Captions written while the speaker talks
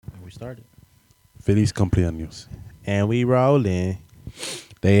started. Feliz cumpleaños. And we rolling.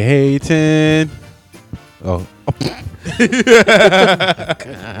 They hating. Oh.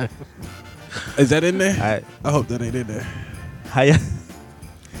 Is that in there? I hope that ain't in there. How y'all,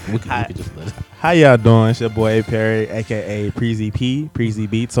 We could just let it. how y'all doing? It's your boy A. Perry, a.k.a. Preezy P. Preezy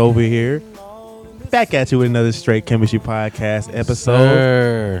Beats over here. Back at you with another Straight Chemistry Podcast episode.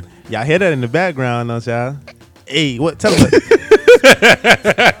 Sir. Y'all hear that in the background, don't y'all? Hey, what? Tell them.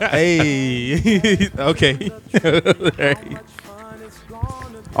 Hey. Okay.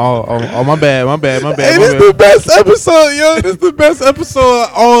 Oh, my bad. Hey, this is the best episode, yo. This is the best episode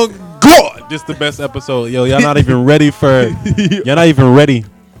on God. This is the best episode, yo. Y'all not even ready for. Y'all not even ready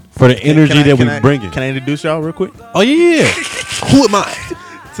for the energy that we bringing. Can I introduce y'all real quick? Oh yeah. Who am I?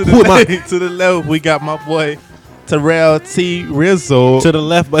 Who am I? To the left, we got my boy Terrell T. Rizzo. To the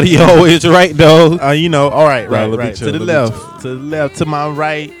left, but he always right though. You know, all right. Right, let me To chill, the let me left. To the left. To my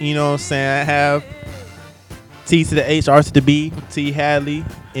right, you know what I'm saying? I have T to the H, R to the B, T Hadley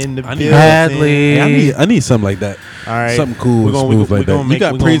in the building. Hadley. Hey, I need something like that. All right. Something cool and smooth like that. You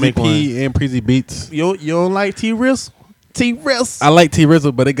got Preezy P and Preezy Beats. You don't like T Rizzo? T Rizzo. I like T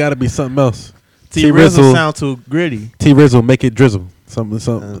Rizzle, but it got to be something else. T Rizzo sound too gritty. T Rizzle, make it drizzle.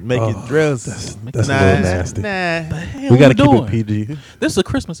 Something. Make it drizzle. That's a little nasty. Nah. We got to keep doing? it PG. This is a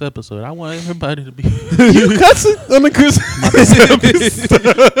Christmas episode. I want everybody to be. You cussing on the Christmas?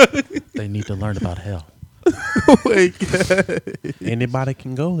 They need to learn about hell. Oh my God. Anybody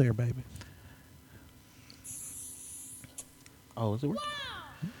can go there, baby. Oh, is it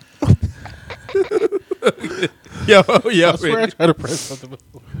working? Yo, I swear I tried to press something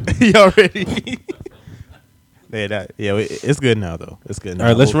before. y'all ready? It's good now though. It's good now. All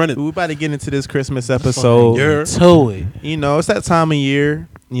right, let's run it. We're about to get into this Christmas episode. Toey. You know, it's that time of year.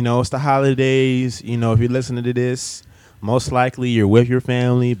 You know, it's the holidays. You know, if you're listening to this, most likely you're with your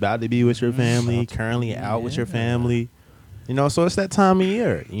family, about to be with your family, currently out with your family. You know, so it's that time of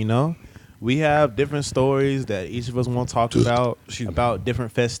year. You know, we have different stories that each of us want to talk about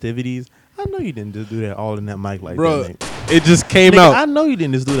different festivities. I know you didn't just do that all in that mic like Bro, that. it just came Nigga, out. I know you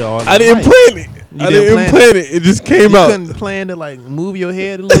didn't just do that all in I that didn't mic. plan it. You I didn't didn't plan it. It just came You out. couldn't plan to like move your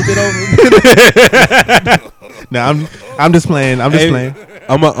head a little bit over. No, I'm just playing. I'm just playing.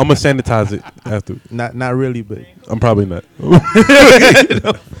 I'm gonna sanitize it after. Not really, but I'm probably not.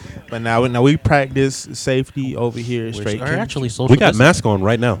 but now we practice safety over here. at Straight Are Chemistry. actually social. We got distance. masks on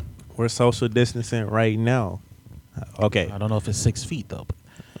right now. We're social distancing right now. Okay, I don't know if it's 6 feet though. But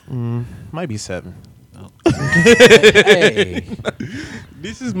might be 7. hey,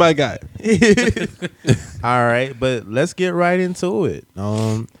 This is my guy. All right, but let's get right into it.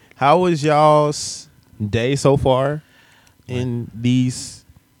 How was y'all's day so far in these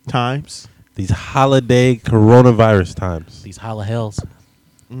times? These holiday coronavirus times. these holla hells.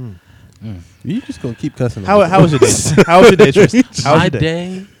 You just gonna keep cussing. How was your day? How was your day, Tristan? How was My your day?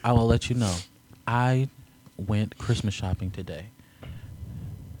 day, I will let you know. I went Christmas shopping today.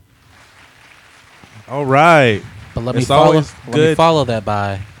 All right. But let me It's follow. always Let me good. follow that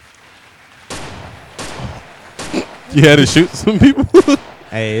by. You had to shoot some people.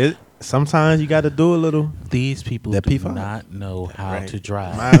 Hey, sometimes you got to do a little. These people That do P5? not know how Right. to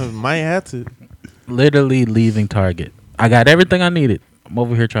drive. Might have to. Literally leaving Target. I got everything I needed. I'm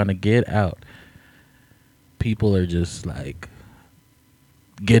over here trying to get out. People are just like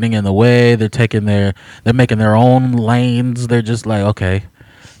getting in the way. They're making their own lanes. They're just like, okay.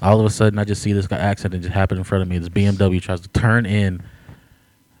 All of a sudden, I just see this accident just happen in front of me. This BMW tries to turn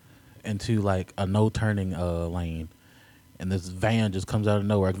into like a no turning lane. And this van just comes out of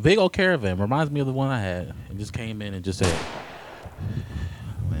nowhere. Big old caravan. Reminds me of the one I had. It just came in and just said,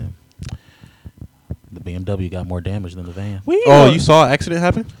 man, the BMW got more damage than the van. You saw an accident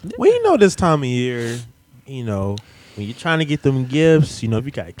happen? We know this time of year, you know, when you're trying to get them gifts, you know, if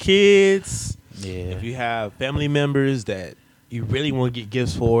you got kids, Yeah. if you have family members that you really want to get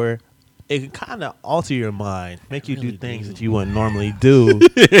gifts for, it can kind of alter your mind, make you do Really things do. that you wouldn't normally do,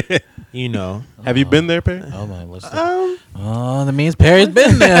 you know. Have you been there, Perry? Oh, man. Let's Um, oh, that means Perry's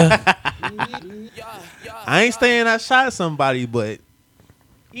been there. I ain't saying I shot somebody, but,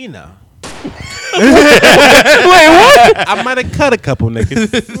 you know. I might have cut a couple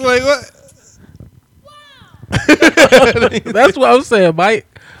niggas. Like what? That's what I'm saying, Mike.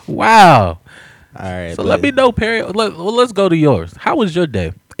 Wow. All right. So let me know, Perry. Let's go to yours. How was your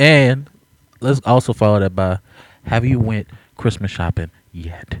day? And let's also follow that by, have you went Christmas shopping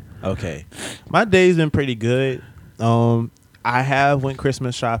yet? Okay. My day's been pretty good. I have went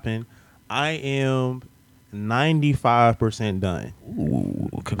Christmas shopping. I am 95% done. Ooh,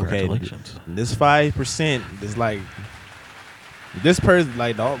 congratulations. This 5% is like This person,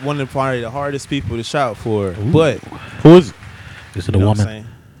 like one of probably the hardest people to shop for, but Who is it? Is it a you know what I'm woman?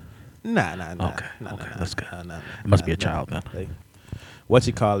 saying? Nah. Okay, okay, that's good. Nah. It must be a child then. Like, what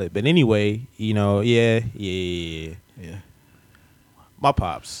you call it? But anyway, yeah. My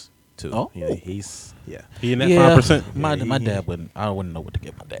pops too. Oh. Yeah, he's He in that 5%. My dad wouldn't. I wouldn't know what to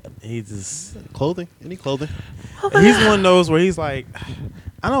get my dad. He's just Clothing? Any clothing? he's one of those where he's like,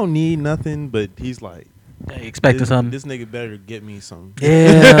 I don't need nothing, but he's like, Hey, expecting something. This nigga better get me some.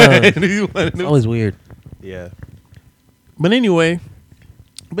 Yeah, He's one of it's them. always weird. Yeah. But anyway,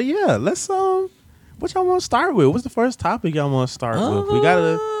 yeah, let's what y'all want to start with? What's the first topic y'all want to start with? We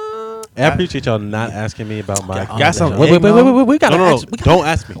gotta I appreciate y'all not asking me about my. got some- Wait. We gotta. No, ask, we gotta don't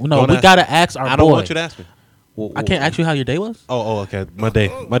ask me. No, Don't we ask gotta me. ask our I don't boy. want you to ask me. I can't ask you how your day was. Oh, okay. My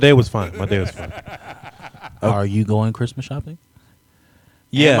day was fine. My day was fine. Are you going Christmas shopping?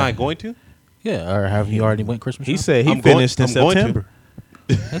 Yeah. Am I going to? Yeah, or have you already went Christmas He shopping? said he I'm going- finished in I'm going to. September.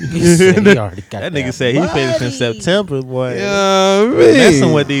 He said he already got That nigga said he finished in September, boy. Yeah,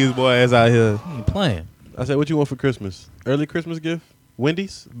 Messing with these boys out here. He ain't playing. I said, what you want for Christmas? Early Christmas gift?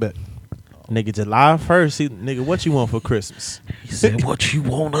 Wendy's? Bet. Nigga, July 1st, nigga, what you want for Christmas? He said, "What you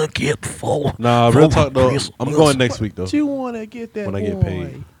wanna get for?" Nah, for real talk though. Christmas?" I'm going next week though. What you want to get that When I get boy?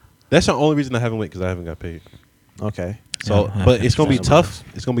 paid. That's the only reason I haven't went because I haven't got paid. Okay. So, Yeah, but it's gonna be that's tough.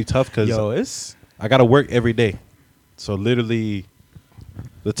 It's gonna be tough because Yo, it's... I gotta work every day. So literally,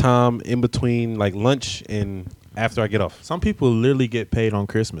 the time in between like lunch and after I get off, Some people literally get paid on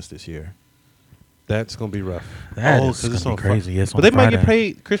Christmas this year. that's gonna be rough. That is 'cause gonna it's be on crazy. Yes, but on they might get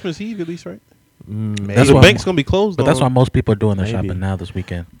Friday. paid Christmas Eve at least, right? Maybe. That's the why- bank's gonna be closed. But that's why on- most people are doing their Maybe. shopping now this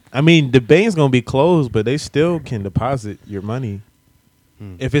weekend. I mean, the bank's going to be closed, but they still can deposit your money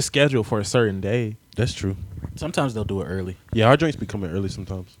if it's scheduled for a certain day. That's true. Sometimes they'll do it early. Yeah, our joints be coming early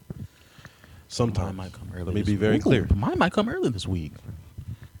sometimes. Mine Sometimes. might come early. Let me this be very week. clear. Ooh, mine might come early this week.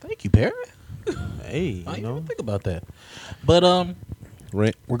 Thank you, Perry. Hey, I you didn't know. even think about that. But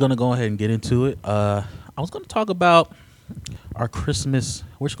Right. we're gonna go ahead and get into it. I was gonna talk about our Christmas.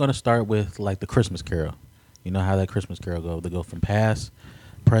 We're just gonna start with like the Christmas Carol. You know how that Christmas Carol go? They go from past,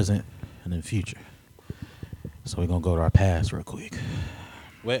 present, and then future. So we're gonna go to our past real quick.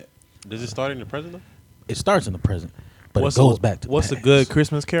 Wait, does it start in the present though? It starts in the present, but it goes back to the What's past. a good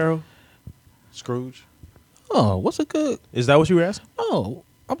Christmas carol? Scrooge. Oh, what's a good? Is that what you were asking? Oh,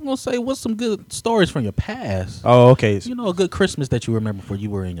 I'm gonna say what's some good stories from your past. Oh, okay. You know, a good Christmas that you remember before you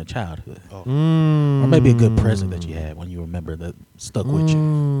were in your childhood, Oh. Mm. or maybe a good present that you had when you remember that stuck with you.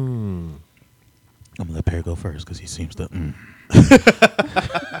 Mm. I'm gonna let Perry go first because he seems to.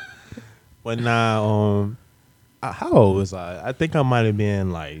 But nah, how old was I? I think I might have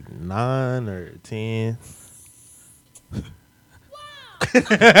been like 9 or 10.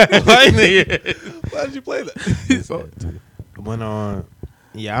 Why did you play that? So, went on.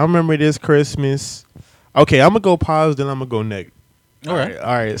 Yeah, I remember this Christmas. Okay, I'm gonna go positive, then I'm gonna go negative. All right.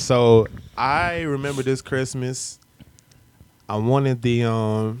 All right. So I remember this Christmas. I wanted the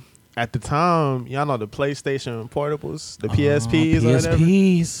at the time, y'all know the PlayStation portables, the PSPs or whatever.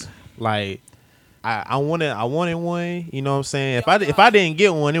 PSPs. Like I wanted one, you know what I'm saying? If I didn't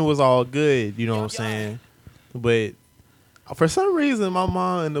get one, it was all good, you know what I'm saying? But for some reason my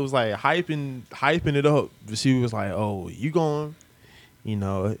mom was like hyping it up. She was like, "Oh, you going, you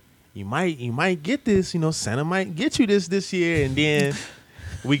know, you might get this, you know, Santa might get you this year." And then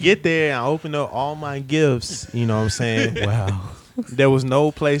we get there and I open up all my gifts, you know what I'm saying? Wow. There was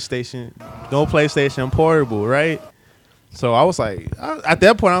no PlayStation portable, right? So I was like, at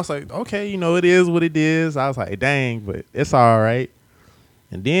that point, I was like, okay, you know, it is what it is. I was like, dang, but it's all right.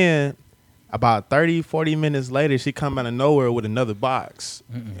 And then about 30, 40 minutes later, she come out of nowhere with another box.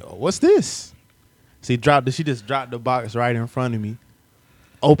 Yo, what's this? She just dropped the box right in front of me.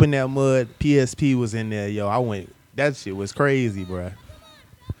 Open that mud, PSP was in there. Yo, I went, that shit was crazy, bruh.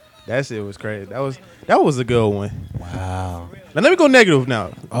 That shit was crazy. That was a good one. Wow. Now let me go negative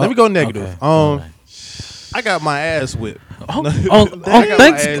now. Let me go negative. Okay. All right. I got my ass whipped. Oh, I got my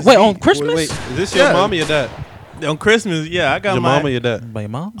thanks. ass Wait, on beat. Christmas? Wait, is this your Yeah. mom or your dad? On Christmas, yeah, I got Your my mom or your dad? By your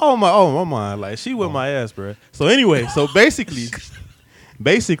mom? oh my mom, like she whipped my ass, bro. So anyway, so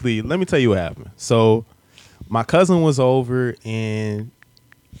basically, let me tell you what happened. So my cousin was over, and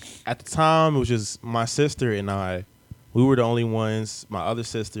at the time it was just my sister and I. We were the only ones. My other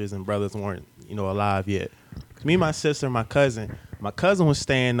sisters and brothers weren't, you know, alive yet. Me, my sister, and my cousin was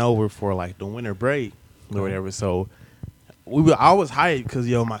staying over for like the winter break or whatever. So I was hyped because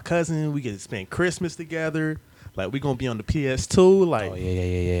my cousin, we get to spend Christmas together. Like we gonna be on the PS2. Like Oh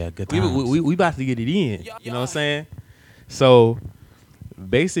yeah. Good times. we about to get it in. You know what I'm saying? So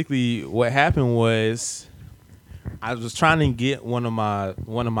basically, what happened was I was trying to get one of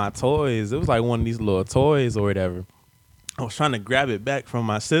my toys. It was like one of these little toys or whatever. I was trying to grab it back from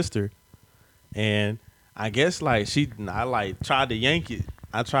my sister, and I guess like I like tried to yank it.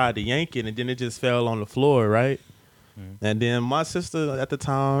 I tried to yank it, and then it just fell on the floor, right? And then my sister at the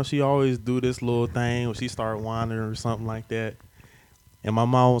time, she always do this little thing when she start whining or something like that. And my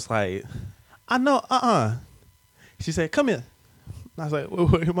mom was like, I know, She said, come here. I was like,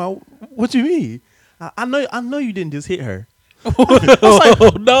 wait, Mom, what you mean? I know you didn't just hit her. I was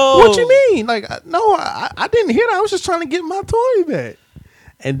like, no. What you mean? Like, no, I didn't hit her. I was just trying to get my toy back.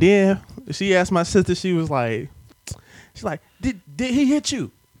 And then she asked my sister, she's like, did he hit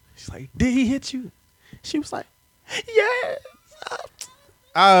you? She's like, did he hit you? She was like, yes.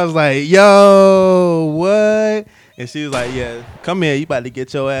 I was like, yo, what? And she was like, yeah, come here. You about to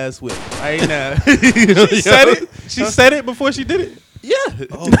get your ass whipped right now. She said it? She said it before she did it? Yeah.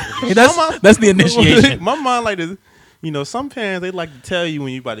 Hey, that's the initiation. My mom like this. You know, some parents, they like to tell you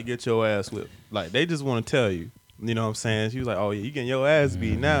when you about to get your ass whipped. Like, they just want to tell you. You know what I'm saying? She was like, oh, yeah, you getting your ass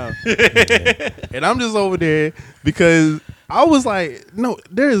beat now. And I'm just over there because I was like, no,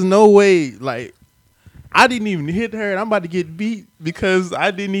 there is no way, like, I didn't even hit her and I'm about to get beat because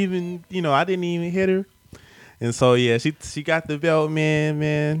I didn't even hit her. And so, yeah, she got the belt,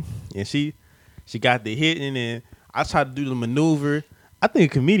 man. And she got the hit, and then I tried to do the maneuver. I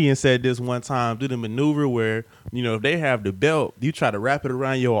think a comedian said this one time, do the maneuver where, you know, if they have the belt, you try to wrap it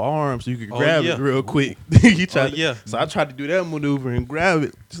around your arm so you can grab it real quick. So I tried to do that maneuver and grab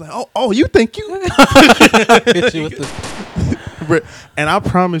it. She's like, oh, you think you? Hit you with the- And I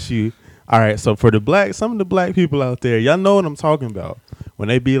promise you, all right, so for some of the black people out there, y'all know what I'm talking about. When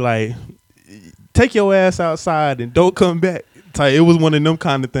they be like, take your ass outside and don't come back. It was one of them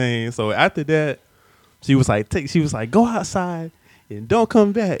kind of things. So after that, she was like, go outside and don't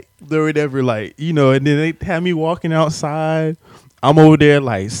come back. Or whatever, like, you know, and then they had me walking outside. I'm over there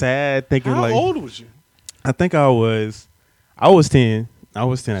like sad, thinking How like, old was you? I think I was 10. I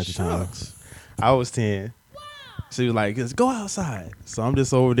was 10 at the time. Shucks. I was 10. She was like, just go outside. So I'm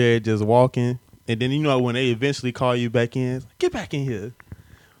just over there just walking. And then, you know, when they eventually call you back in, it's like, get back in here.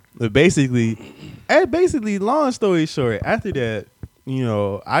 But basically, long story short, after that, you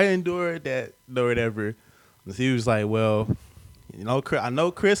know, I endured that or whatever. And he was like, well, you know, I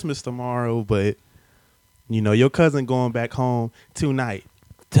know Christmas tomorrow, but, you know, your cousin going back home tonight.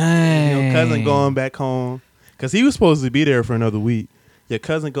 Dang. Your cousin going back home. Because he was supposed to be there for another week. Your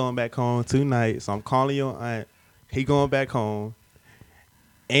cousin going back home tonight. So I'm calling your aunt. He going back home.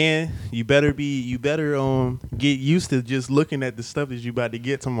 And you better get used to just looking at the stuff that you about to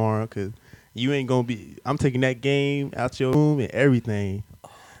get tomorrow, because you ain't gonna be. I'm taking that game out your room and everything.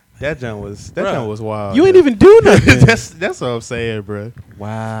 That junk was wild. You ain't even do nothing. that's what I'm saying, bro.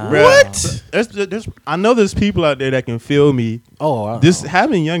 Wow. What? I know there's people out there that can feel me. Oh, wow. This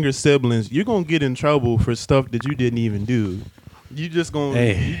having younger siblings, you're gonna get in trouble for stuff that you didn't even do. You just gonna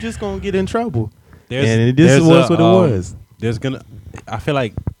get in trouble. And this was what it was. I feel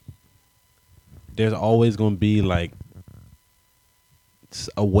like there's always going to be like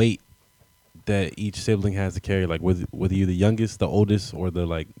a weight that each sibling has to carry, like whether you're the youngest, the oldest, or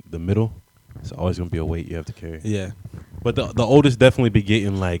the middle. It's always going to be a weight you have to carry. Yeah. But the oldest definitely be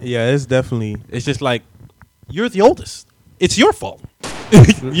getting like, yeah, it's definitely, it's just like, you're the oldest. It's your fault.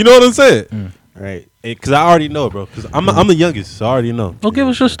 You know what I'm saying? right. Because I already know, bro. Because I'm the youngest, so I already know. Well, give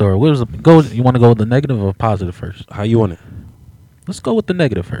us your story. You want to go with the negative or positive first? How you want it? Let's go with the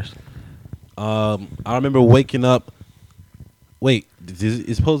negative first. I remember waking up. Wait,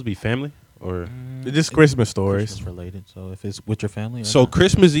 it's supposed to be family or Just Christmas stories. Christmas related. So if it's with your family. so not.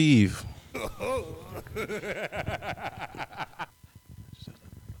 Christmas Eve.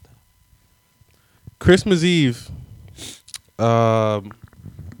 Christmas Eve. Let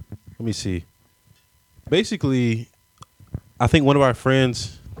me see. Basically, I think one of our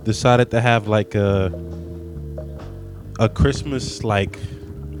friends decided to have like a Christmas like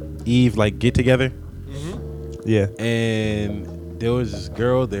Eve like get together. Yeah. And there was this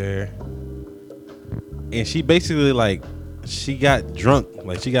girl there, and she basically like she got drunk,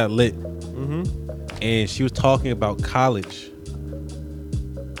 like she got lit, and she was talking about college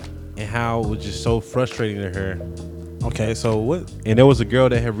and how it was just so frustrating to her. Okay, so what? And there was a girl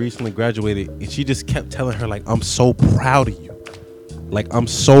that had recently graduated, and she just kept telling her like, "I'm so proud of you, like I'm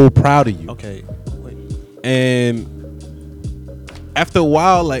so proud of you." Okay. Wait. And after a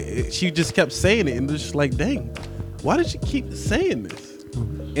while, like she just kept saying it, and it was just like, dang, why did she keep saying this?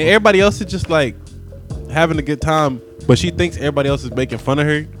 And everybody else is just like having a good time, but she thinks everybody else is making fun of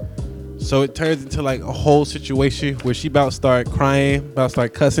her. So it turns into like a whole situation where she about to start crying, about to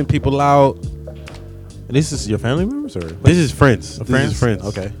start cussing people out. And this is your family members, or This is friends. This is friends.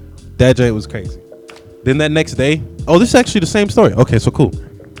 Okay. That joint was crazy. Then that next day, oh, this is actually the same story. Okay, so cool.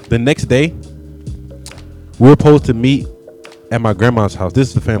 The next day, we were supposed to meet at my grandma's house. This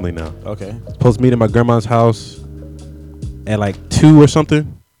is the family now. Okay. Supposed to meet at my grandma's house at like 2 or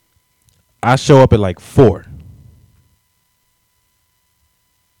something. I show up at like 4.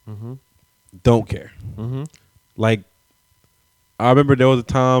 Don't care. Like, I remember there was a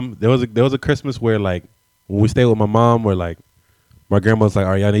time, there was a Christmas where like when we stayed with my mom, where like my grandma was like,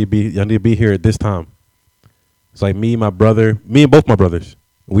 "All right, y'all need to be here at this time." It's like me and both my brothers.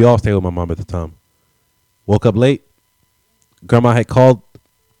 We all stayed with my mom at the time. Woke up late. Grandma had called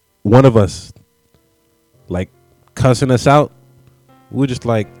one of us, like cussing us out. We were just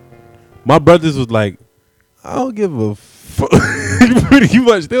like, my brothers was like, I don't give a fuck. Pretty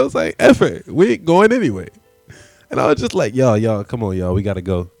much. They was like, F it. We ain't going anyway. And I was just like, y'all, come on, y'all. We got to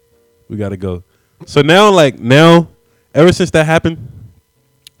go. So now, ever since that happened,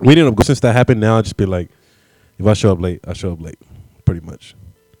 we didn't go. Since that happened, now I just be like, if I show up late, I show up late. Pretty much.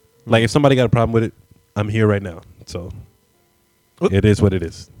 Like, if somebody got a problem with it, I'm here right now. So it is what it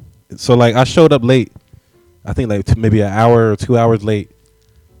is. So, like, I showed up late. I think, like, maybe an hour or 2 hours late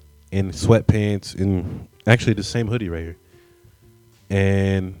in sweatpants and actually the same hoodie right here.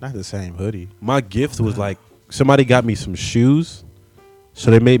 And Not the same hoodie. my gift was, like, somebody got me some shoes. So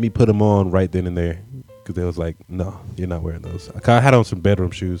they made me put them on right then and there. Because they was like, no, you're not wearing those. I had on some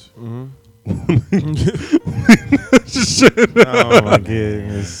bedroom shoes. Oh my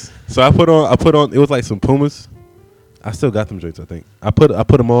goodness. So I put on, it was like some Pumas. I still got them joints, I think. I put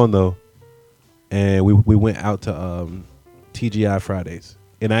them on though, and we went out to TGI Fridays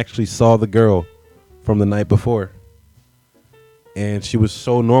and actually saw the girl from the night before, and she was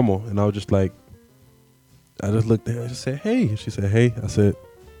so normal, and I was just like, I just looked at her, I just said, hey. And she said, hey. I said,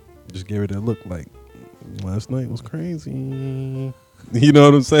 just gave her that look like, last night was crazy. You know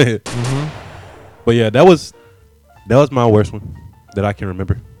what I'm saying? But yeah, that was my worst one that I can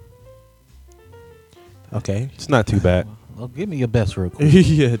remember. Okay. It's not too bad. Well, give me your best real quick.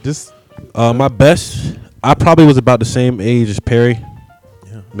 Yeah, just My best, I probably was about the same age as Perry.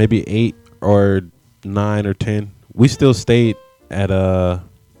 Yeah. Maybe 8 or 9 or 10. We still stayed at that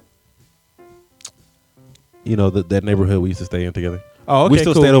neighborhood we used to stay in together. Oh, okay. We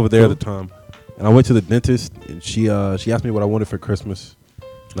still cool, stayed over there cool. at the time. And I went to the dentist, and she asked me what I wanted for Christmas.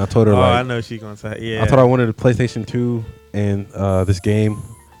 And I told her, I know she's gonna say, yeah. I told her I wanted a PlayStation 2 and this game.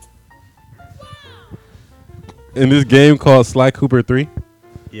 In this game called Sly Cooper 3.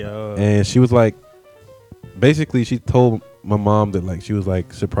 Yeah. And she was like, basically she told my mom that like she was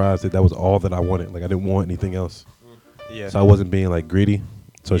like surprised that was all that I wanted. Like I didn't want anything else. Yeah. So I wasn't being like greedy.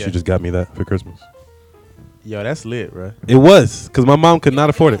 So Yeah. she just got me that for Christmas. Yo, that's lit, bro. It was because my mom could not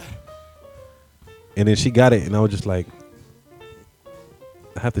afford it. And then she got it, and I was just like,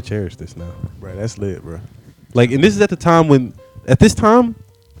 I have to cherish this now. Bro, that's lit, bro. Like, and this is at the time when, at this time,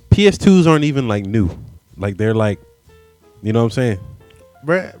 PS2s aren't even like new. Like they're like, you know what I'm saying?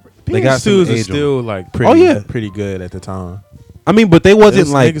 Bro, They got some PS2s are age on still like pretty, Oh, yeah. pretty good at the time. I mean, but they wasn't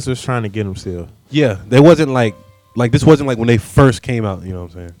like, niggas was trying to get them still. yeah, they wasn't like this wasn't like when they first came out. You know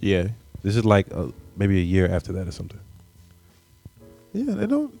what I'm saying? Yeah. This is like maybe a year after that or something. Yeah, they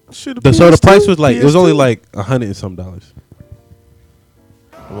don't. Shit, So the price was like, it was only like $100 and some dollars.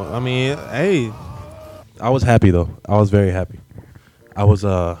 Well, I mean, hey, I was happy though. I was very happy. I was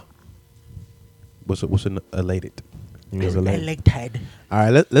elated. you was elated. Elected. All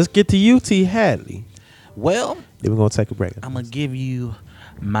right, let's get to UT Hadley. Well, Then we're gonna take a break. I'm gonna give you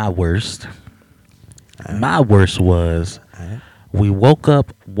my worst. My worst was we woke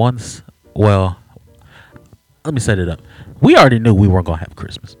up once. Well, let me set it up. We already knew we weren't gonna have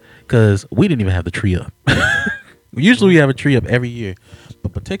Christmas because we didn't even have the tree up. Usually we have a tree up every year,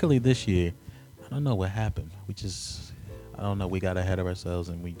 but particularly this year, I don't know what happened. I don't know. We got ahead of ourselves,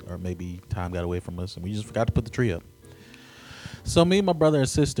 or maybe time got away from us, and we just forgot to put the tree up. So me, my brother, and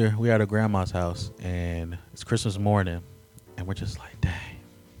sister, we are at our grandma's house, and it's Christmas morning, and we're just like, dang,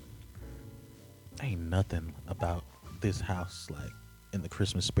 ain't nothing about this house like in the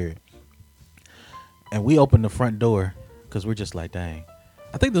Christmas spirit. And we opened the front door because we're just like, dang.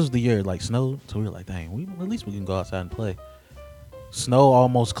 I think this was the year it like snowed, so we were like, dang, at least we can go outside and play. Snow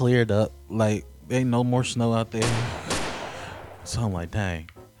almost cleared up, like there ain't no more snow out there. So I'm like, dang.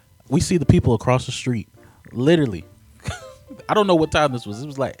 We see the people across the street, literally. I don't know what time this was. It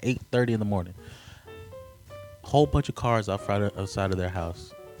was like 8:30 in the morning. Whole bunch of cars outside of their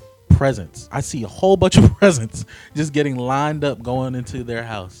house. Presents. I see a whole bunch of presents just getting lined up going into their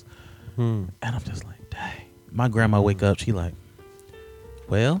house. And I'm just like, dang. My grandma wake up. She like,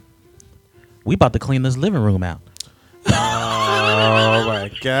 well, We about to clean this living room out. Oh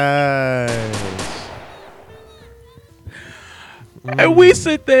my gosh. And we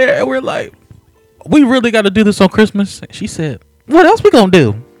sit there and we're like, we really got to do this on Christmas. She said, what else we gonna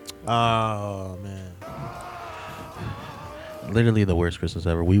do? Oh man. Literally the worst Christmas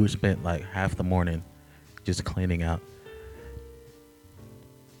ever. We would spend like half the morning just cleaning out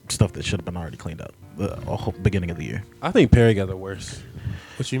stuff that should have been already cleaned out the whole beginning of the year. I think Perry got the worst.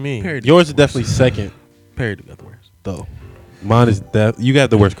 What you mean? Perry Yours is definitely second, Perry got the worst. though. Mine is you got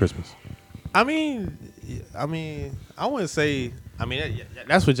the worst Christmas. I mean, I wouldn't say. I mean,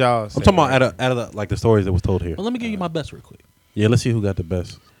 that's what y'all. I'm talking about out of the, like the stories that was told here. Well, let me give you my best real quick. Yeah, let's see who got the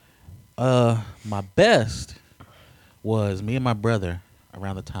best. My best was me and my brother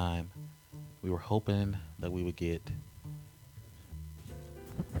around the time we were hoping that we would get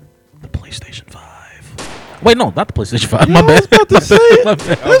the PlayStation 5. Wait, no, not the PlayStation 5. My bad. about to say My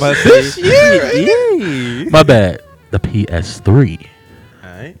bad. this year. My bad. The PS3. All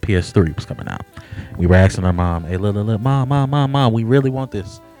right. PS3 was coming out. We were asking our mom, hey, look, mom, we really want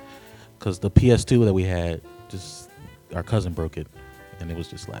this. Because the PS2 that we had, just our cousin broke it. And it was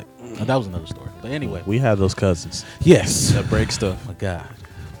just like, that was another story. But anyway. We have those cousins Yes. that break stuff. Oh my God.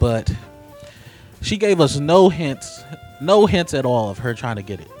 But she gave us no hints at all of her trying to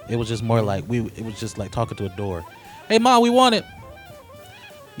get it. It was just more like it was just like talking to a door. Hey mom, we want it.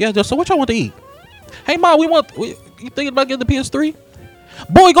 Yeah, so what y'all want to eat? Hey mom, you thinking about getting the PS3?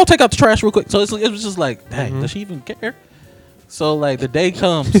 Boy, go take out the trash real quick. So it was just like, dang, does she even care? So like the day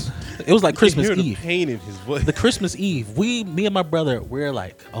comes, it was like Christmas You can hear Eve. the pain in his voice. The Christmas Eve, me and my brother, we're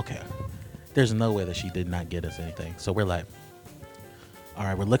like, okay, there's no way that she did not get us anything. So we're like, all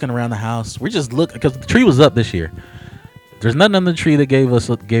right, we're looking around the house. We're just looking because the tree was up this year. There's nothing on the tree that gave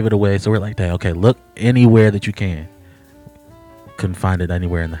it away. So we're like, dang, okay, look anywhere that you can. Couldn't find it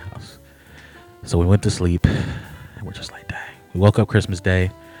anywhere in the house. So we went to sleep, and we're just like, dang. We woke up Christmas Day,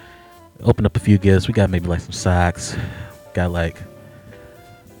 opened up a few gifts. We got maybe like some socks, got like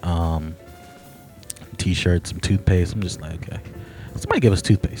t-shirts, some toothpaste. I'm just like, okay. Somebody give us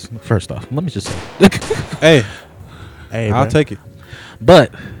toothpaste. First off, let me just say. Hey, I'll take it.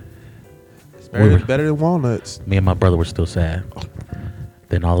 But It's better than walnuts. me and my brother were still sad.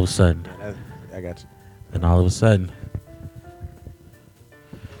 Then all of a sudden, I got you.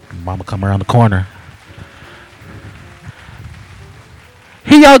 Mama come around the corner.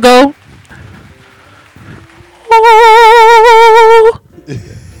 Here y'all go.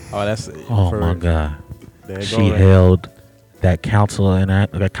 Oh, that's. Oh my God. There it She go right. held that console in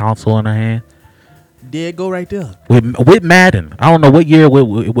her hand There it go right there. with Madden. I don't know what year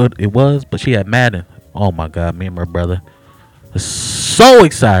it was, but she had Madden. Oh my God, me and my brother was so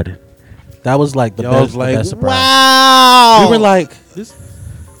excited. That was like the best, like, the best surprise. wow. We were like, this.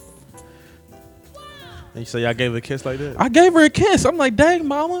 And so y'all gave her a kiss like that? I gave her a kiss. I'm like, dang,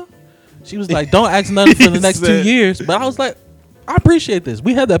 mama. She was like, don't ask nothing for the next 2 said- years. But I was like, I appreciate this.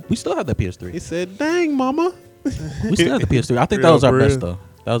 We still have that He PS3. said, dang, mama. We still have the PS3. I think that Real, was our real. best though.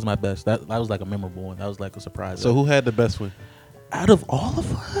 That was my best. That was like a memorable one. That was like a surprise. So who had the best one? out of all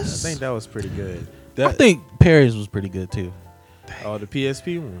of I us, think that was pretty good. I think Perry's was pretty good too. Oh, the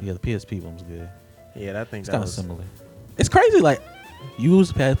PSP one. Yeah, the PSP one was good. Yeah, I think It's that kind of was similar. It's crazy. Like yours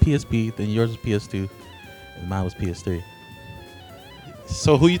had PSP, then yours was PS2, and mine was PS3.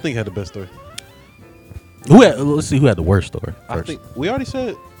 So who you think had the best story? Let's see who had the worst story first. I think we already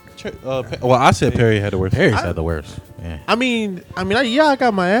said. Well, I said Perry had the worst. Perry's had the worst. Yeah. I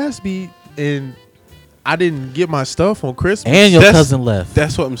got my ass beat and I didn't get my stuff on Christmas. And your That's- cousin left.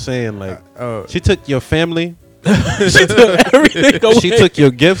 That's what I'm saying. Like Oh, she took your family. She took everything away. She took your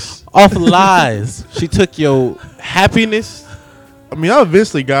gifts. off lies. She took your happiness. I mean, I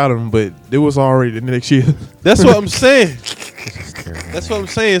eventually got them, but it was already the next year. That's what I'm saying. That's what I'm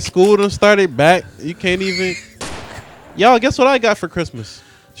saying. School done started back. You can't even. Y'all, guess what I got for Christmas?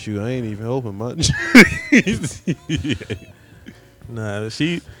 Shoot, I ain't even hoping much. Nah,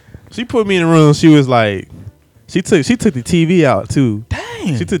 she put me in the room. She was like, she took the TV out too.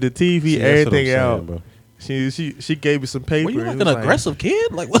 Dang. She took the TV, See, that's what I'm everything saying, out. bro. She gave me some paper. Were you It like was an aggressive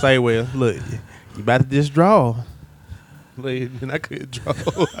kid? Like what? Say, well, look, you about to just draw. Like, and I couldn't draw.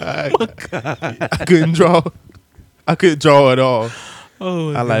 I couldn't draw. I couldn't draw at all.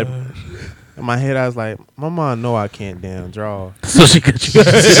 Oh, I like in my head. I was like, my mom know I can't damn draw. So she could.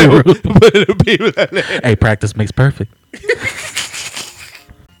 But it'll be like that. Hey, practice makes perfect.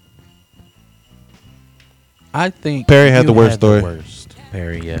 I think Perry had you the worst story. worst.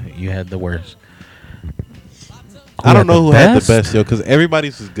 Perry, yeah, you had the worst. I don't know who had the best? best, yo, because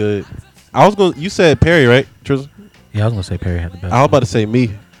everybody's is good. You said Perry, right, Tristan? Yeah, I was gonna say Perry had the best. I was about to say me.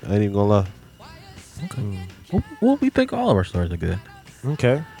 I ain't even gonna lie. Okay. Well, we think all of our stories are good.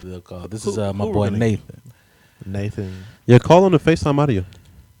 Okay. This Who- is my who we're boy gonna- Nathan. Nathan, Yeah, call on the FaceTime audio.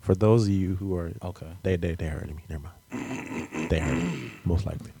 for those of you who are, Okay. they heard me. Never mind. They heard me, most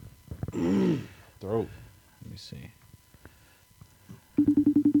likely. Throat. Let me see.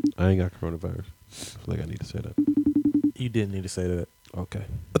 I ain't got coronavirus. I feel like I need to say that. You didn't need to say that. Okay.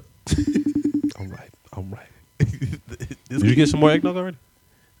 I'm right. Did you get some more eggnog already?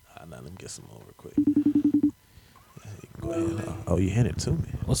 Now let me get some over quick. Go ahead. Oh, you handed it to me.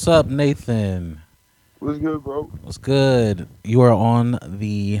 What's up, Nathan? What's good, bro? What's good? You are on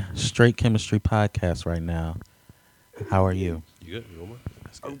the Straight Chemistry podcast right now. How are you? You good? You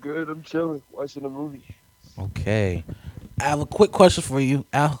I'm good. I'm chilling, watching a movie. Okay. I have a quick question for you,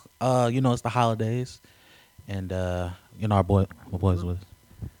 Al. It's the holidays, and my boy's with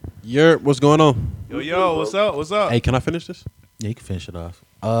us. What's going on? Yo, what's up? What's up? Hey, can I finish this? Yeah, you can finish it off.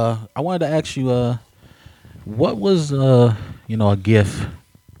 I wanted to ask you, what was a gift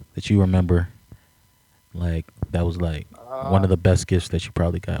that you remember, like that was like one of the best gifts that you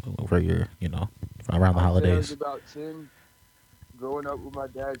probably got over your, around the I was holidays. about 10. Growing up with my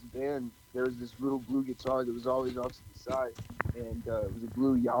dad's band, there was this little blue guitar that was always off to the side, and it was a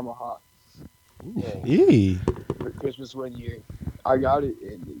blue Yamaha. And Yee. for Christmas one year, I got it,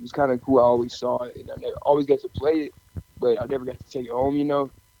 and it was kind of cool. I always saw it, and I never always got to play it, but I never got to take it home,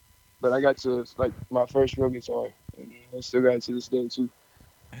 But I got to, it's like my first real guitar, and I still got it to this day, too.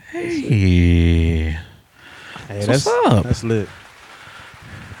 Hey, Hey, what's up? That's lit.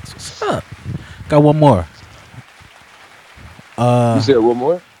 What's up? Got one more. You said one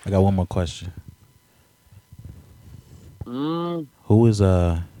more? I got one more question. Mm, Who is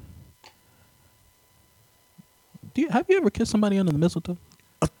have you ever kissed somebody under the mistletoe?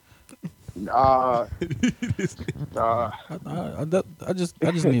 nah. I just need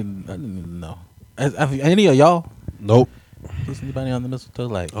to know. Have any of y'all Nope. kissed anybody on the mistletoe?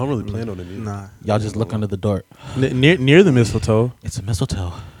 Like I don't really plan on it either. Nah. y'all just look under the door. Near the mistletoe, It's a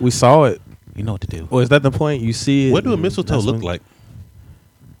mistletoe. we saw it. You know what to do. Or is that the point? You see it. What do a and mistletoe that's look when- like?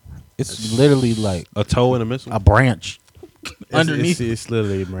 It's literally like A toe and a mistletoe? a branch It's- underneath, It's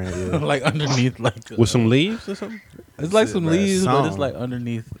literally a brand. Yeah. like underneath, like With some leaves or something? It's like It's some a leaves, but it's song. like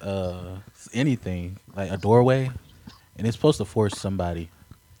underneath anything, like a doorway, and it's supposed to force somebody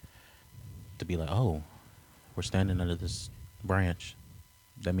to be like, "Oh, we're standing under this branch.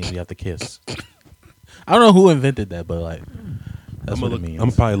 That means we have to kiss." I don't know who invented that, but like that's what it means.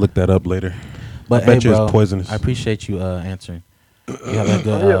 I'm probably look that up later. But I bet hey, you it's bro, poisonous. I appreciate you answering. You have a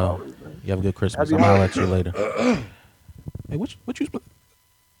good, you have a good Christmas. Happy I'll at you later. Hey, what you?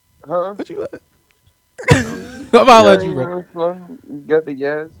 Huh? What you? I'll let you. Bro. Fun. You got the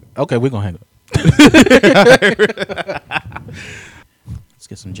gas? Okay, we're gonna hang up. Let's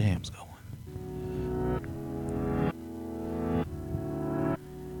get some jams going.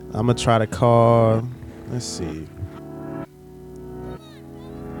 I'm gonna try to call. Let's see.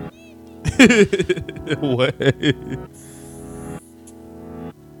 What?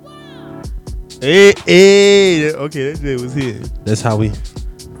 Hey, okay, that shit was here. That's how we.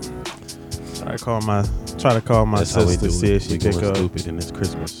 Try to call my That's how we sister. do See it. if she We pick going up. stupid and it's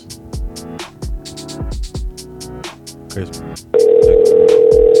Christmas. Christmas.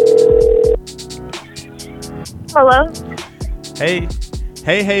 Hello, Hey,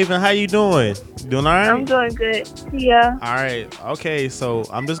 Haven, how you doing? Doing all right? I'm doing good. Yeah. All right. Okay, so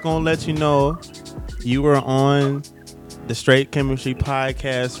I'm just gonna let you know you are on the Straight Chemistry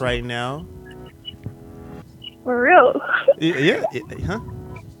podcast right now. For real. Yeah. Huh?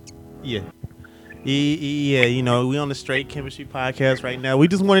 Yeah. Yeah, we on the Straight Chemistry podcast right now. We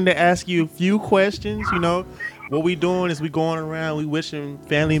just wanted to ask you a few questions. What we doing is we going around, we wishing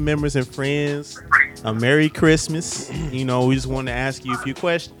family members and friends a Merry Christmas. We just want to ask you a few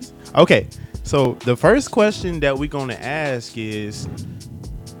questions. Okay, so the first question that we're gonna ask is,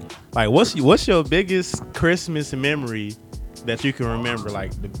 like, what's your biggest Christmas memory that you can remember?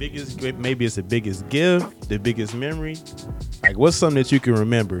 Like the biggest, maybe it's the biggest gift, the biggest memory. Like, what's something that you can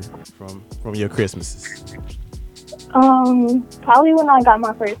remember from your Christmases? Probably when I got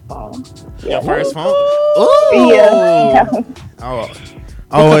my first phone. Your first phone? Yeah.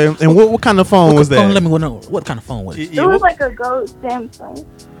 And what kind of phone was that? Let me know what kind of phone was it. It was like a gold Samsung.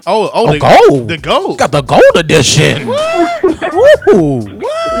 The gold. The gold. Got the gold edition. Woo.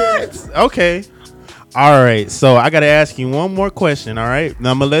 What? Okay. All right. So I gotta ask you one more question. All right.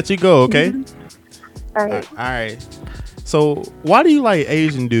 Now I'm gonna let you go. Okay. All right. All right. So why do you like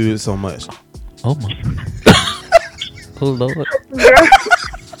Asian dudes so much? Oh my. Oh Lord. Girl,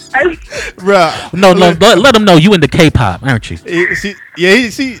 Bruh. No, let them know you into K-pop, aren't you?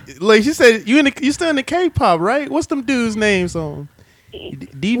 She said you still in the K-pop, right? What's them dudes' names on?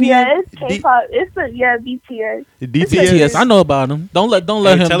 DV? Yeah, it's K-pop. It's BTS. BTS, I know about them. Don't let him. Tell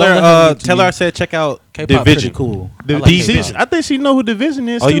don't her. let him Tell her I said check out K-pop Division. pretty cool. I The like Division. K-pop. I think she know who Division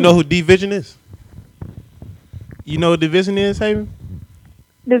is. Oh, too. you know who Division is? You know what Division is, Haven?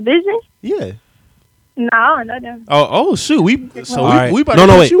 Division? Yeah. No, I don't know them. Oh shoot. We All right. about No,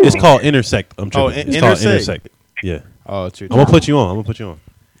 to put wait. you It's on. called Intersect. I'm tripping. Oh, It's called Intersect. Intersect. Yeah. Oh, true. I'm gonna put you on.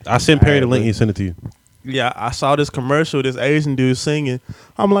 I send Perry the link. but- He send it to you. Yeah, I saw this commercial. This Asian dude singing.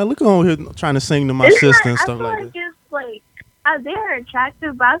 I'm like, look on here trying to sing to my It's sister not- and I stuff feel like like that. it's like they're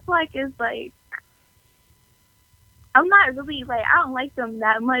attractive, but I feel like it's like I'm not really like I don't like them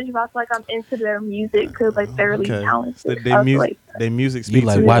that much, but I feel like I'm into their music because like they're really Okay. talented. So I their feel music, like, their music You speaks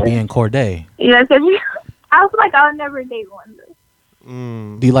like to YB and Corday? yeah, because I feel like I'll never date one.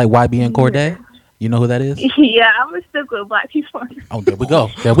 Mm. Do you like YB and Corday? You know who that is? Yeah, I'm gonna stick with black people. Oh, there we go.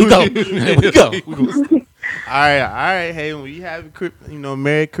 There we go. There we go. All right. Hey, when you have,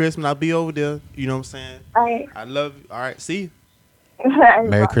 Merry Christmas. I'll be over there. You know what I'm saying? All right. I love you. All right, see you.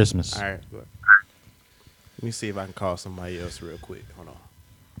 Merry Christmas. All right. Let me see if I can call somebody else real quick. Hold on.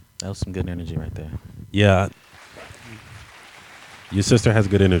 That was some good energy right there. Yeah. Your sister has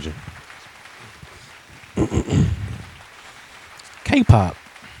good energy. K-pop.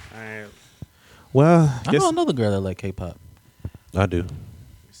 All right. Well, I know another girl that like K-pop. I do. Let me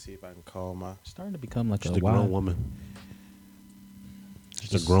see if I can call my. Starting to become like She's a a grown wild woman.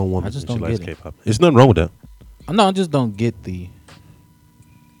 She's a grown woman. I just and she don't likes get it. K-pop. There's nothing wrong with that. No, I just don't get the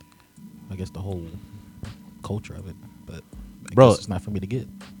whole culture of it. But Bro. guess it's not for me to get.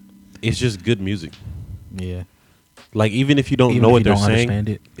 It's just good music. Yeah. Like even if you don't Even know if what you they're don't saying, understand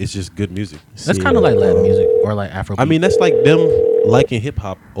it. it's just good music. That's kind of like Latin music or like Afro. I mean, that's like them liking hip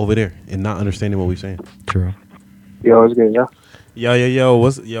hop over there and not understanding what we're saying. true. Yo, it's good, Yo,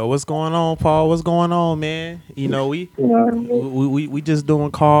 what's going on, Paul? What's going on, man? You know, we just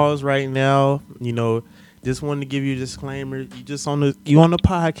doing calls right now. You know, just wanted to give you a disclaimer. You on the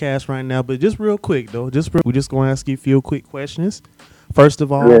podcast right now, but just real quick though. We just gonna ask you a few quick questions. First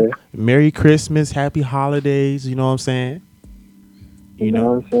of all, Yeah. Merry Christmas, Happy Holidays. You know what I'm saying? You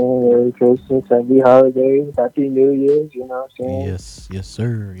know what I'm saying? Merry Christmas, Happy Holidays, Happy New Year's, you know what I'm saying? Yes,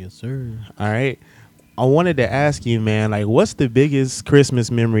 sir. Yes, sir. All right. I wanted to ask you, man, like, what's the biggest Christmas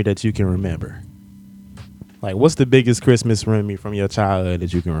memory that you can remember? Like, what's the biggest Christmas memory from your childhood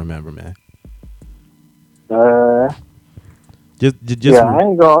that you can remember, man? Just yeah, I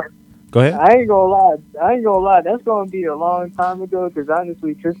ain't gonna go ahead. lie. That's gonna be a long time ago because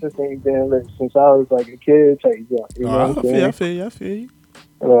honestly, Christmas ain't been lit since I was like a kid. Type deal, you know what I'm saying? I feel you.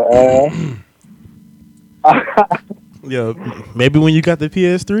 Yo, maybe when you got the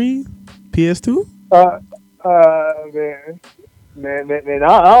PS3, PS2? Man,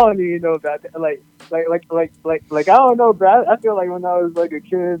 I don't even know about that. Like, I don't know, bro. I feel like when I was like a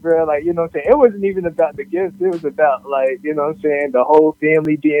kid, bro, like, you know what I'm saying? It wasn't even about the gifts. It was about, like, you know what I'm saying, the whole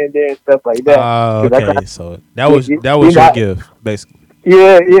family being there and stuff like that. Okay, so that was your gift, basically.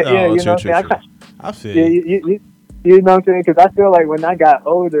 Yeah, Oh, you know what I'm true. saying? I feel Yeah, you. you know what I'm saying? Because I feel like when I got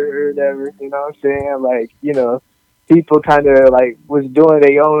older or whatever, you know what I'm saying? Like, you know, people kind of like was doing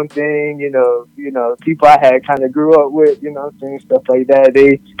their own thing, you know, people I had kind of grew up with, you know what I'm saying, stuff like that.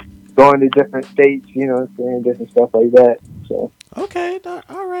 They going to different states, you know what I'm saying, different stuff like that. So Okay,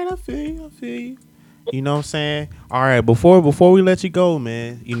 all right, I feel you. You know what I'm saying? All right, before we let you go,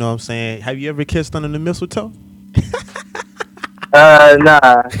 man, you know what I'm saying? Have you ever kissed under the mistletoe?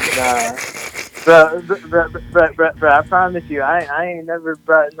 nah. But I promise you, I ain't never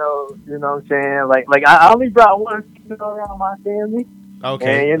brought no, you know what I'm saying? Like I only brought one female around my family.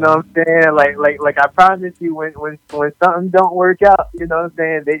 Okay. And you know what I'm saying? Like I promise you, when something don't work out, you know what I'm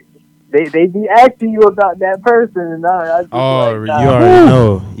saying? They be asking you about that person, and I just like,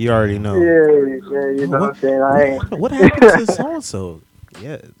 nah. You already know. Yeah, you know what I'm saying? I ain't. What happened to so and so?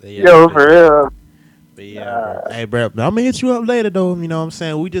 Yeah. Yo, for real. But yeah, bro. Hey, bro, I'm gonna hit you up later though. You know what I'm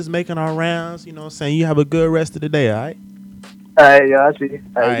saying? We just making our rounds. You know what I'm saying? You have a good rest of the day. All right. All right, yeah, I see.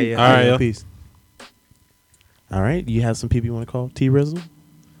 All right, yeah. Peace. All right. Do you have some people you want to call? T Rizzle?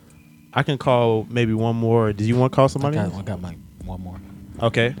 I can call maybe one more. Did you want to call somebody? I got my one more.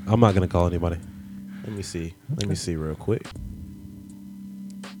 Okay. I'm not gonna call anybody. Let me see real quick.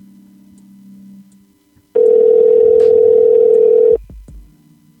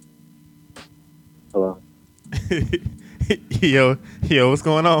 Hello. yo, what's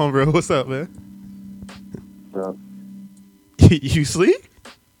going on, bro? What's up, man? Bro. You sleep?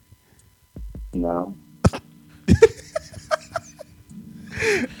 No.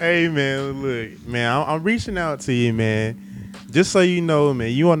 Hey man, look, man, I'm reaching out to you, man. Just so you know,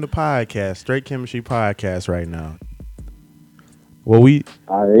 man, you on the podcast, Straight Chemistry Podcast right now. Well, we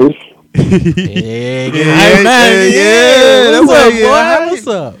Alright. Yeah, yeah, man. yeah, What's that's up, what- boy? yeah. What's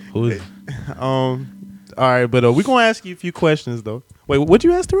up? Who is all right, but we gonna ask you a few questions though. Wait, what'd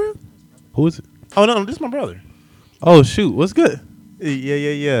you ask Terrell? Who is it? Oh no, this is my brother. Oh shoot, what's good?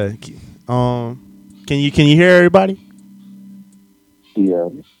 Yeah. Can you hear everybody? Yeah.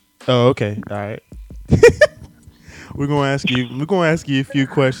 Oh, okay. All right. We're gonna ask you a few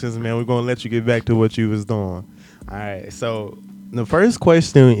questions, man. We're gonna let you get back to what you was doing. All right. So the first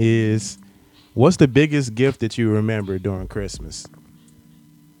question is, what's the biggest gift that you remember during Christmas?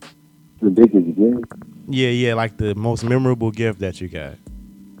 The biggest gift. Yeah, like the most memorable gift that you got.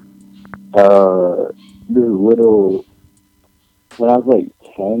 This little. When I was like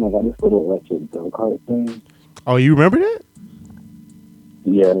 10, I got this little electric go kart thing. Oh, you remember that?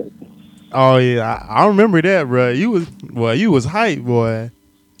 Yeah. Oh yeah, I remember that, bro. You was hype, boy.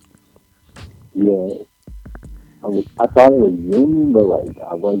 Yeah. I thought it was zooming, but like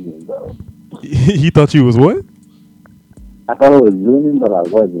I wasn't though. You thought you was what? I thought it was zooming, but I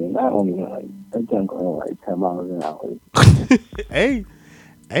wasn't. I only went like I think I'm going like 10 miles an hour. Hey,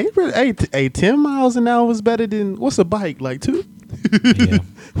 10 miles an hour is better than what's a bike like 2? Yeah.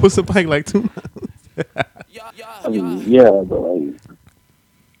 What's a bike like 2 miles? I mean, yeah, but like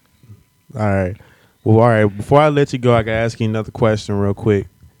All right. Well, all right. Before I let you go, I gotta ask you another question real quick,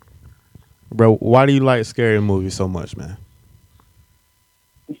 bro. Why do you like scary movies so much, man?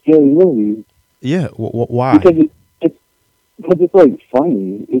 scary movies. Yeah. Why? Because it's like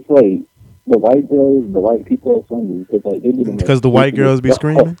funny. It's like the white girls, the white people are funny. It's like they didn't Because the white girls be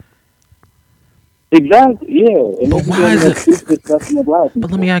screaming. Exactly. Yeah. And But they why be is doing it- that stupid stuff in the black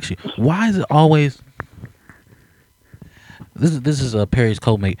But let me ask you, why is it always? This is Perry's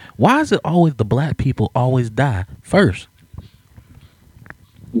co-mate. Why is it always the black people always die first?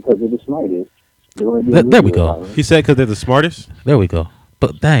 Because they're the smartest. They wanna do a There we movie go. about it. He said because they're the smartest. There we go.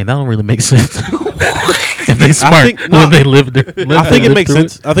 But dang, that don't really make sense. If they smart think- no. when they live there. I think it makes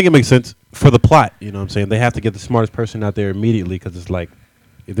sense. I think it makes sense for the plot. You know what I'm saying? They have to get the smartest person out there immediately because it's like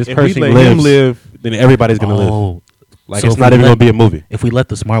if this If we person let lives, him live, then everybody's gonna live. Oh, Like so it's if not we even let- gonna be a movie. if we let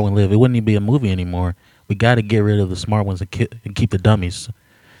the smart one live, it wouldn't even be a movie anymore. We got to get rid of the smart ones and keep the dummies.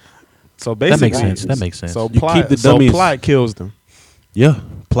 so That basically, makes sense. That makes sense. So You plot, keep the so dummies- plot kills them. Yeah,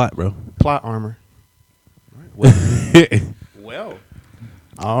 plot, bro. Plot armor. Well,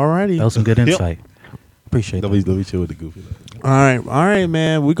 alrighty. That was some good insight. Appreciate Let me that. chill with the goofy. All right,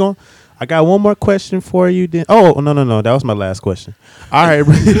 man. I got one more question for you. Then, no, that was my last question. All right,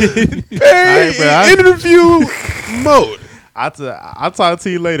 bro. Interview mode. I'll talk to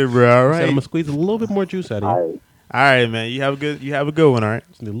you later, bro. All Said right. I'm gonna squeeze a little bit more juice out of you. All right. All right, man. You have a good one. All right.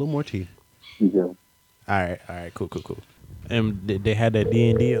 Just need a little more tea. You go. All right. Cool. And they had that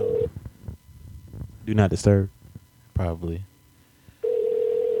D&D on. Do not disturb. Probably.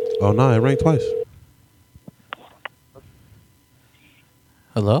 Oh no, it rang twice.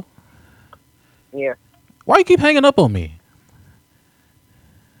 Hello? Yeah. Why you keep hanging up on me?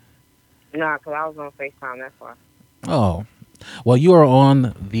 Nah, because I was on FaceTime, that's why. Oh. Well, you are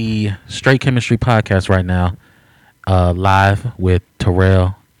on the Straight Chemistry Podcast right now, live with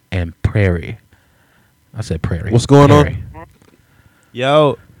Terrell and Prairie. I said Prairie. What's going on? Perry.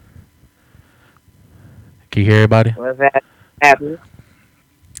 Yo, Can you hear everybody? What's that happening?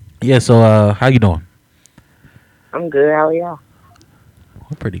 Yeah, so how you doing? I'm good. How are y'all?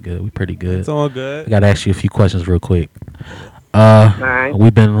 We're pretty good. We're pretty good. it's all I good. got to ask you a few questions real quick. Alright.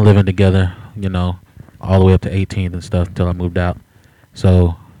 We've been living together, all the way up to 18th and stuff until I moved out.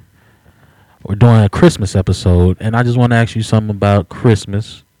 So we're doing a Christmas episode, and I just want to ask you something about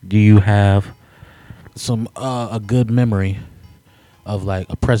Christmas. Do you have some a good memory of like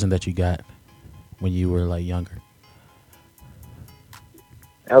a present that you got when you were like younger?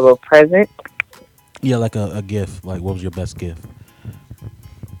 A little present? Yeah, like a gift. Like, what was your best gift?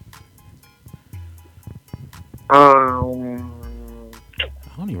 I I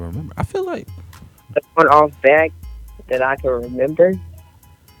don't even remember. I feel like one off back that I can remember.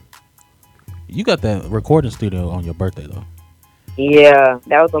 you got that recording studio on your birthday though. Yeah,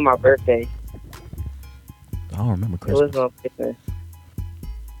 that was on my birthday. I don't remember It was Christmas. on Christmas.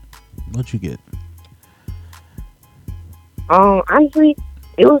 What'd you get? Honestly,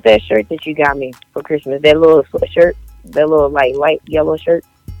 it was that shirt that you got me for Christmas. That little sweatshirt, that little like light yellow shirt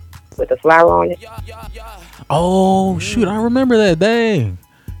with the flower on it. Oh shoot, I remember that. Dang,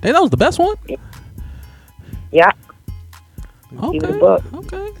 that was the best one. Yeah, Okay, Give it a buck.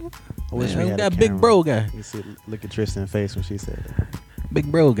 okay. I wish Man, we we had got a big camera. bro guy. You see, look at Tristan's face when she said that.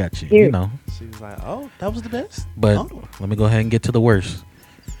 Big bro got you. Here. You know. She was like, "Oh, that was the best." But Oh. let me go ahead and get to the worst.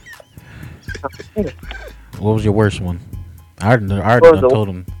 What was your worst one? I already What was done the- told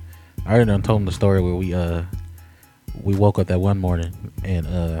him. I already done told him the story where we woke up that one morning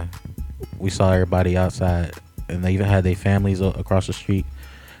and we saw everybody outside and they even had their families across the street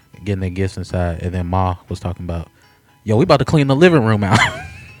getting their gifts inside, and then Ma was talking about, "Yo, we about to clean the living room out."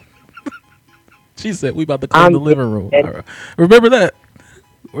 She said we about to clean the living room. dead. Remember that?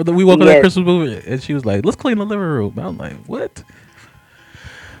 Or we woke up that Yes. Christmas movie and she was like, "Let's clean the living room." I'm like, "What?"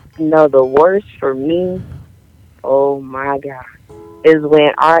 No, the worst for me, oh my God, is when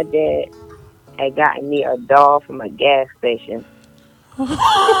our dad had gotten me a doll from a gas station. A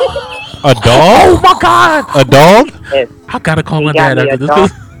dog? Oh my God! A dog? Yes, I gotta call he my got dad me after a this. doll.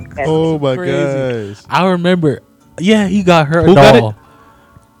 Oh my Crazy. gosh! I remember. Yeah, he got her a Who got doll.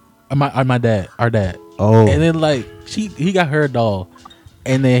 My dad, our dad. Oh, And then like he got her a doll,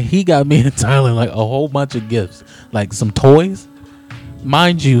 and then he got me and Tyler like a whole bunch of gifts, like some toys.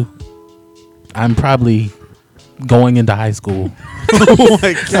 Mind you, I'm probably going into high school. oh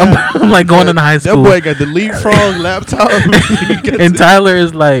my god! I'm like going into high That school, boy got the leapfrog laptop. and Tyler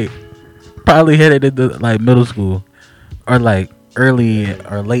is like probably headed into like middle school or like early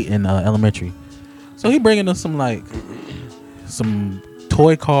or late in elementary. So he bringing us some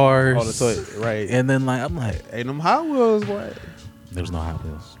toy cars. Oh, the toy, right? And then like I'm like, Ain't them Hot Wheels, what? there was no Hot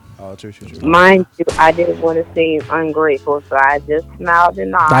Wheels. Oh, true. Mind you, I didn't want to seem ungrateful, so I just smiled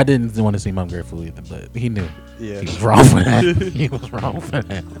and I nodded. didn't want to seem ungrateful either, but he knew Yeah, he was wrong for that. He was wrong for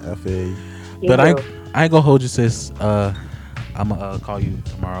that. I feel you. You But know, I ain't gonna hold you, sis. I'm gonna call you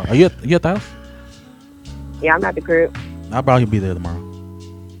tomorrow. Are you at the house? yeah, I'm at the crib. I'll probably be there tomorrow.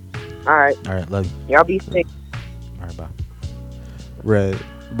 All right, All right, love you. y'all be sick. All right, bye.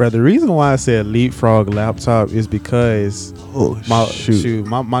 Bro, the reason why I said leapfrog laptop is because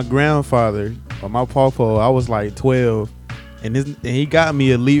my grandfather or my pawpaw, I was like 12, and he got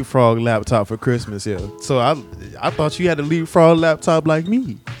me a leapfrog laptop for Christmas here. So I thought you had a leapfrog laptop like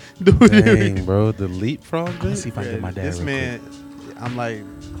me. Dang, bro, the leapfrog. Let's see if I can get my dad. This real man, I'm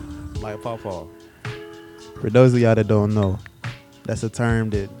like pawpaw. For those of y'all that don't know, that's a term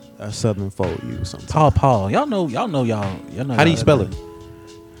that Southern folk use sometimes. Paul. Y'all know. How do you spell it?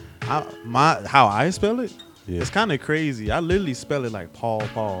 How I spell it? Yeah. It's kind of crazy. I literally spell it like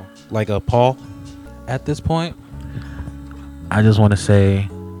Paul. Like a Paul. At this point, I just want to say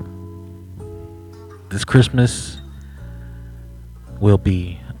this Christmas will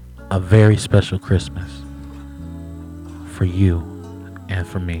be a very special Christmas for you and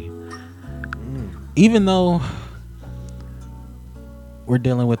for me. Even though we're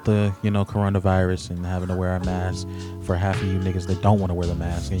dealing with the, coronavirus and having to wear a mask for half of you niggas that don't want to wear the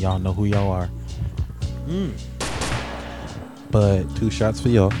mask, and y'all know who y'all are. But 2 shots for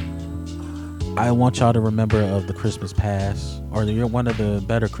y'all. I want y'all to remember of the Christmas past, or one of the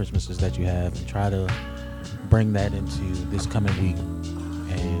better Christmases that you have, and try to bring that into this coming week,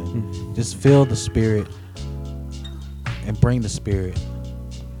 and just feel the spirit and bring the spirit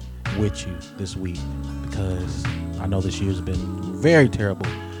with you this week, because I know this year's been very terrible,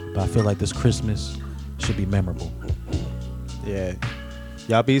 but I feel like this Christmas should be memorable. Yeah.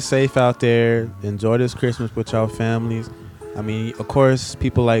 Y'all be safe out there. Enjoy this Christmas with y'all families. I mean, of course,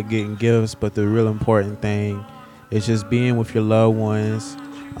 people like getting gifts, but the real important thing is just being with your loved ones,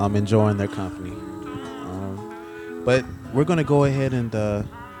 enjoying their company. But we're going to go ahead and...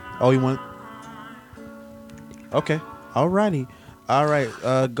 you want... Okay. Alrighty. All right.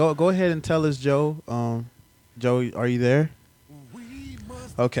 Go ahead and tell us, Joe. Joe, are you there?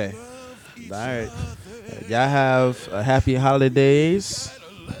 Okay. All right. Y'all have a happy holidays.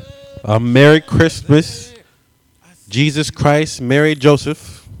 A Merry Christmas. Jesus Christ, Mary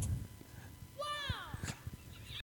Joseph.